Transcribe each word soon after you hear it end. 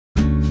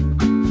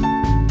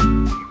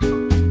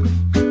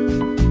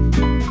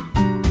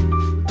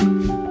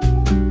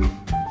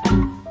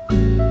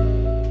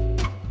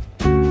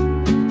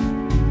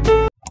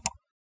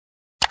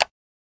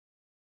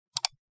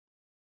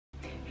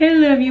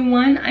Hello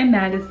everyone, I'm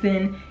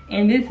Madison,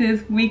 and this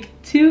is week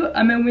 2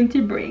 of my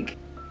winter break.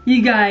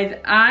 You guys,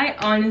 I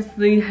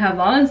honestly have a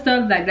lot of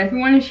stuff that I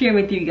definitely want to share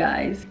with you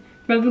guys.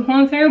 For the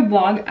whole entire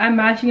vlog, I'm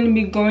actually going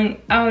to be going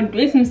out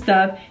doing some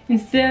stuff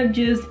instead of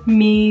just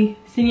me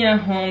sitting at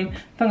home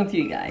talking to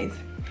you guys.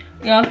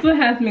 We also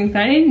have some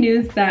exciting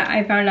news that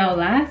I found out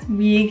last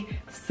week,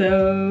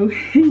 so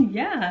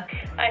yeah.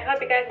 I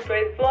hope you guys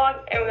enjoyed this vlog,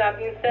 and with that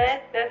being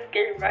said, let's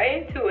get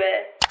right into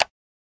it.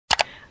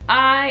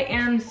 I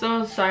am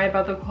so sorry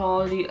about the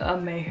quality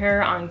of my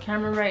hair on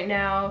camera right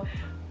now.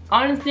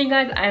 Honestly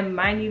guys, I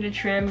might need a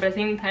trim, but at the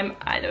same time,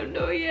 I don't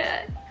know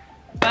yet.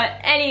 But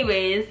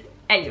anyways,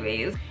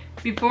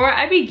 before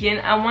I begin,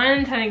 I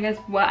want to tell you guys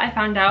what I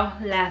found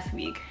out last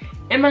week.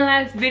 In my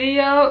last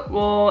video,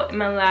 well, in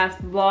my last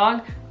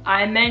vlog,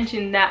 I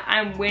mentioned that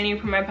I'm waiting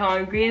for my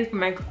final grades for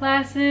my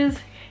classes.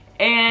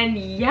 And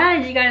yeah,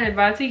 you guys are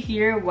about to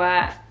hear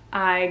what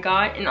I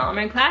got in all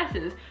my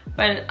classes.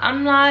 But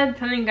I'm not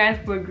telling you guys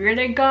what grade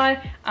I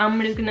got.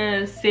 I'm just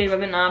gonna say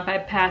whether or not if I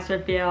pass or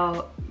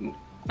fail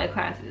my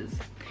classes.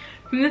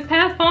 From this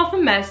past fall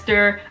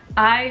semester,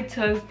 I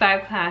took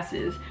 5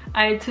 classes.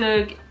 I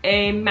took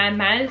a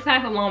mathematics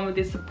class along with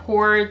the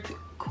support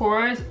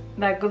course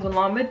that goes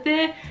along with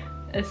it,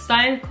 a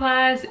science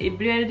class, a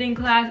video editing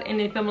class, and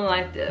a film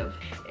elective.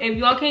 If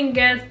y'all can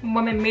guess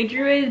what my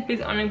major is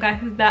based on the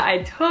classes that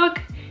I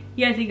took,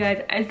 yes you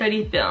guys, I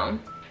study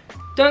film.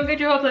 Don't get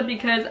your hopes up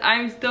because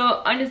I'm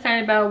still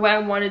undecided about what I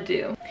want to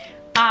do.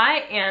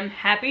 I am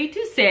happy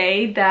to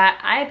say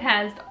that I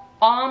passed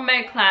all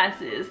my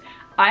classes.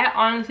 I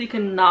honestly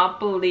could not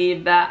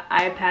believe that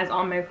I passed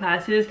all my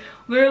classes.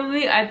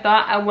 Literally, I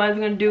thought I wasn't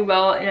going to do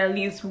well in at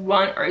least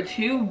 1 or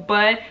 2,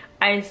 but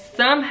I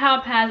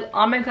somehow passed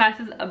all my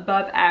classes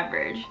above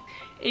average.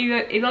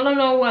 If y'all don't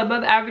know what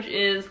above average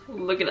is,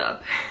 look it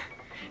up.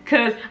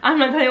 Because I'm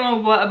not telling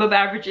you what above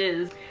average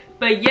is.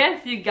 But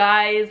yes, you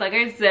guys, like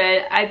I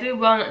said, I did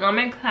well in all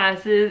my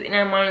classes, and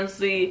I'm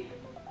honestly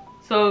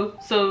so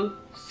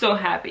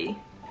happy.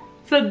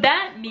 So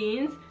that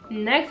means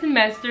next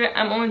semester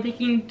I'm only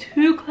taking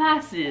 2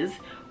 classes.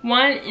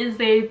 One is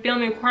a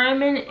film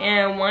requirement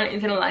and one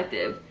is an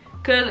elective.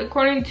 Because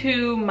according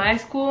to my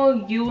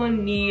school, you will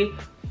need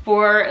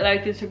 4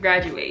 electives to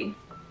graduate.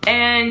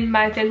 And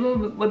my schedule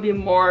would be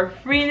more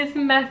free this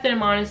semester.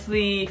 I'm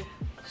honestly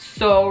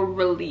so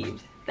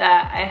relieved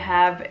that I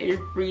have a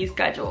free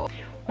schedule.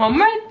 One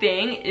more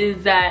thing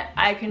is that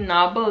I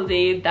cannot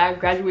believe that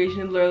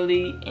graduation is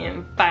literally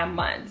in 5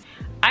 months.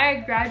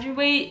 I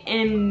graduate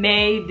in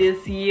May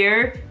this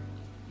year,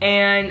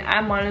 and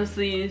I'm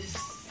honestly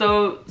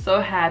so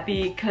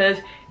happy because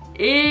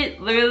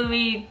it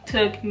literally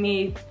took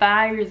me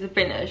 5 years to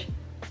finish.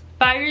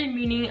 5 years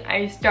meaning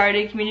I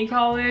started community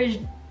college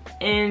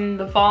in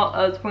the fall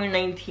of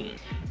 2019.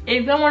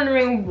 If you're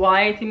wondering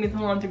why it took me so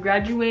long to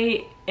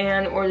graduate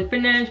or to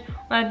finish,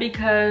 well,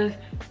 because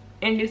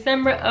in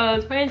December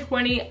of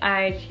 2020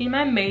 I changed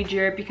my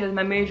major because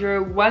my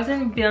major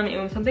wasn't film, it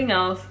was something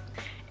else,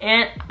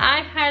 and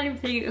I had to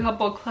take a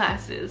couple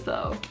classes,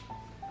 so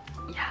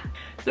yeah.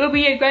 So it'll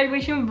be a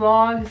graduation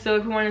vlog, so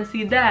if you want to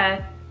see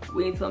that,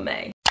 wait till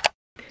May.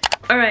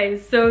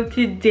 Alright, so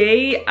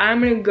today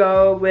I'm gonna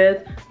go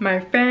with my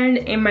friend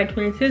and my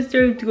twin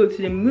sister to go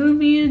to the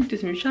movies, do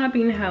some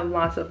shopping, and have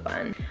lots of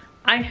fun.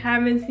 I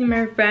haven't seen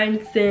my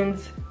friend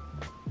since,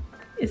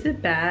 is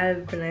it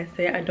bad when I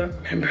say I don't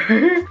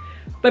remember?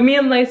 But me,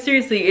 I'm like,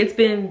 seriously, it's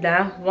been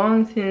that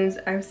long since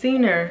I've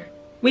seen her.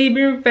 We've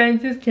been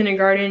friends since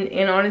kindergarten,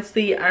 and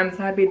honestly, I'm so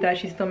happy that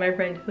she's still my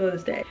friend to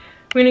this day.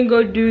 We're gonna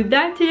go do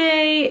that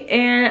today,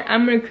 and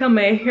I'm gonna curl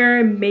my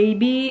hair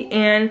maybe,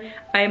 and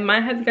I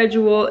might have to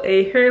schedule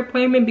a hair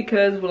appointment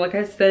because, well, like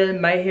I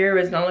said, my hair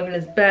is not looking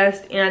its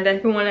best, and I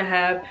definitely want to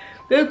have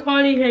good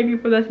quality hair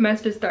before the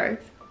semester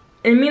starts.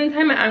 In the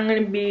meantime, I'm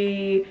gonna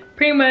be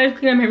pretty much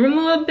cleaning up my room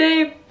a little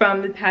bit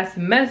from the past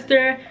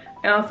semester.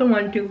 I also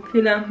want to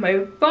clean up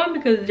my phone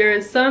because there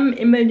are some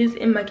images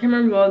in my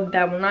camera roll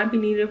that will not be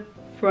needed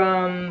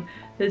from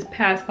this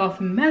past fall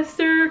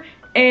semester.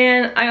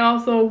 And I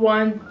also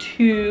want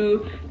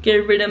to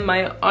get rid of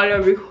my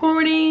audio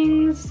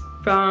recordings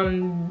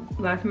from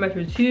last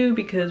semester too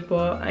because,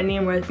 well, I need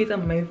more space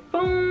on my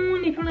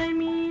phone, if you know what I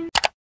mean.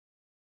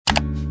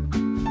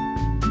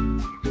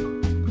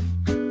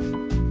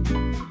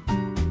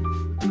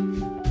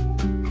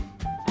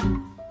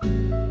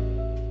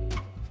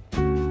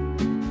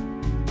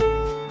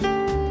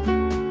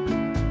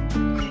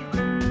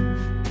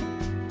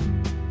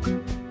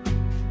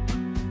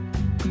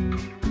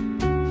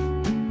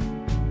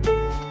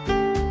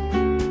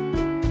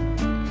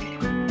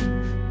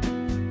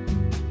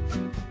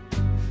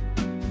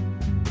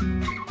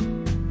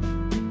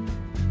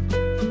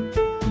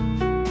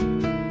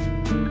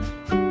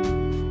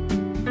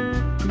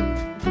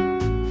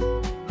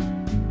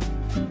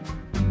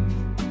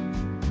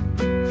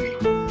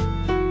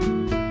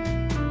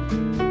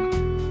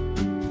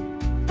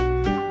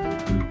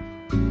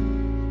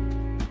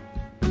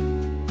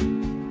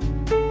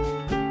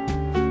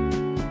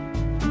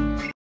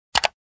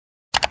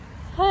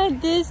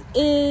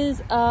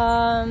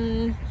 I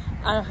don't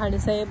know how to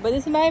say it, but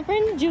this is my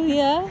friend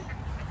Julia.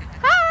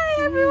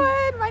 Hi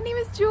everyone, my name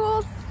is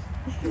Jules.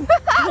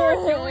 Or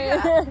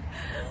Julia.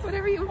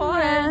 Whatever you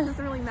want, it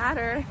doesn't really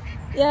matter.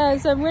 Yeah,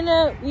 so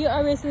we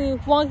are basically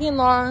walking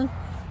along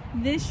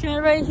this trail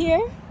right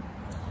here.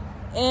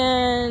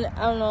 And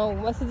I don't know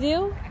what to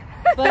do,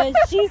 but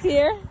she's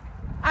here.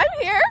 I'm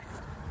here.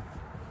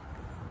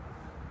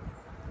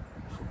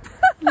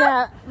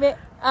 Yeah, we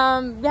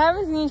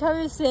haven't seen each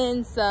other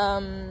since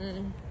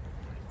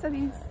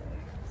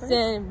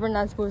we're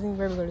not supposed to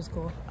go to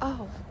school.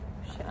 Oh,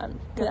 shit. Yeah,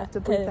 Gonna have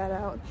to bleep that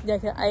out. Yeah,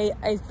 'cause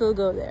I still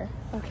go there.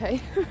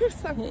 Okay.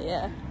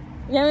 Yeah,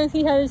 we haven't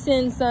seen each other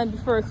since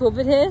before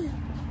COVID hit,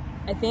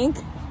 I think.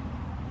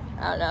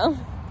 I don't know.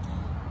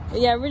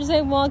 But yeah, we're just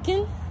like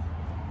walking.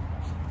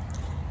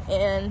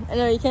 And I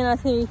know you cannot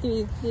see me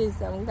through these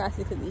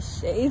glasses because of these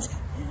shades.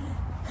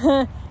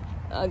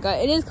 Oh god,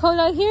 it is cold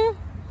out here,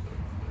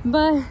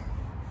 but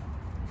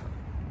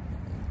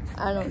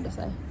I don't know what to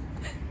say.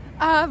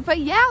 But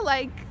yeah,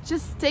 like,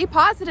 just stay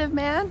positive,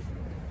 man.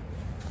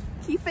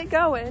 Keep it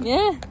going.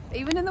 Yeah.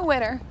 Even in the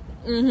winter.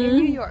 In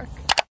New York.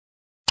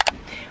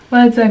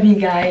 What's up, you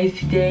guys?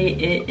 Today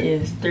it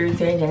is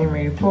Thursday,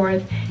 January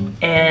 4th,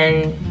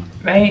 and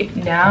right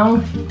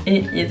now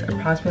it is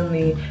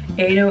approximately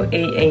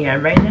 8:08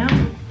 a.m. right now.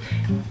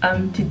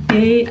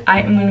 Today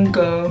I am gonna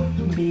go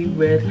be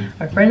with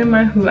a friend of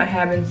mine who I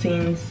haven't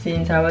seen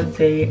since I would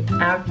say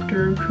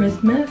after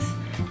Christmas,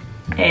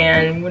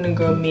 and I'm gonna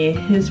go meet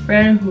his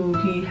friend who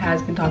he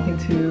has been talking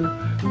to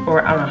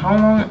for I don't know how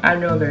long. I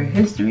don't know their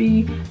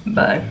history,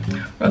 but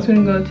we're also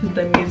gonna go to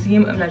the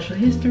Museum of Natural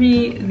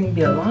History. It's gonna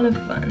be a lot of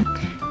fun.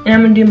 And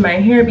I'm gonna do my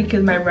hair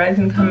because my ride's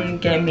gonna come and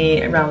get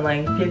me around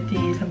like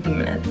 50 something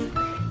minutes.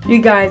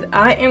 You guys,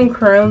 I am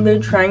currently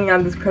trying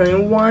out this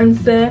curling wand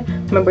set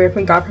my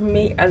boyfriend got for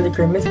me as a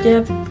Christmas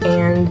gift,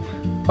 and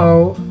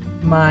oh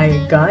my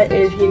god, it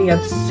is heating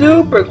up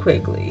super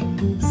quickly.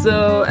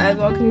 So as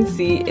you all can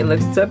see, it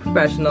looks so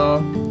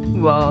professional.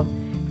 Well,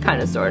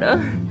 kind of, sort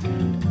of.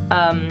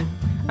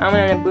 I'm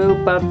gonna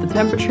boop up the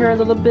temperature a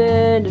little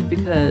bit just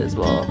because,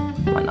 well,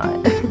 why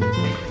not?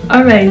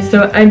 Alright,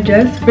 so I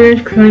just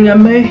finished curling up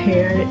my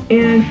hair,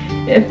 and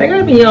if I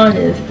gotta be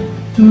honest,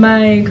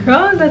 my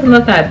curl doesn't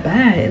look that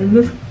bad. It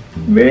looks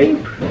very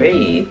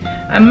pretty.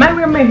 I might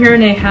wear my hair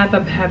in a half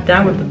up, half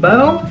down with a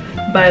bow,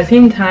 but at the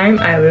same time,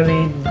 I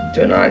really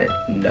do not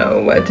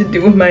know what to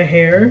do with my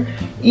hair.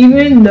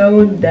 Even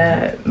though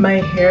that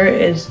my hair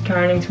is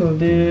starting to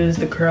lose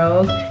the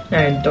curls,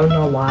 and I don't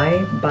know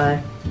why,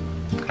 but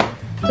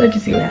let's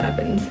just see what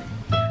happens.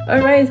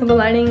 Alright, so the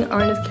lighting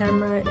on this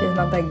camera is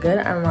not that good.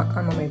 I'm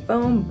on my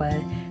phone, but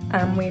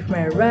I'm waiting for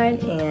my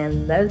ride,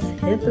 and let's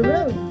hit the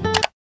road.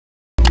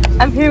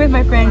 I'm here with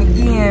my friend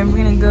Ian.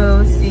 We're gonna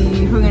go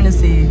see, who we're gonna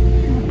see?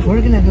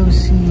 We're gonna go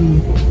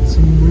see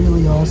some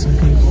really awesome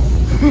people.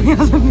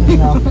 You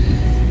know,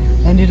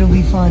 and it'll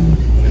be fun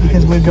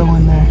because we're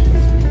going there.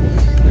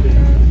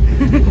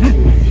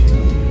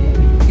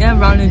 Yeah,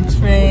 we're on a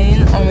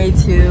train on the way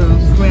to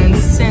Grand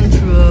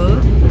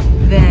Central.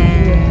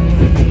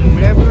 Then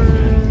whatever.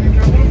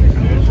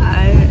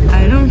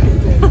 I don't know.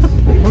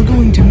 We're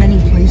going to many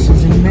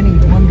places and many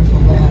wonderful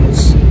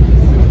lands.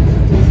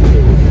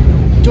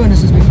 Join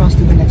us as we cross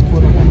through the next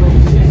portal.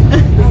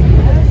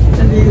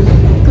 As we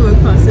go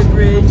across the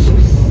bridge.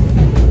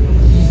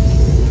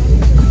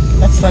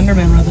 That's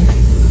Thunderman, brother.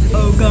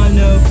 Oh god,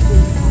 no.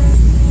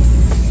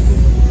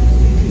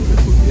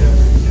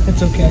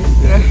 It's okay.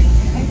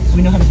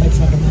 We know how to fight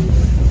Thunderman.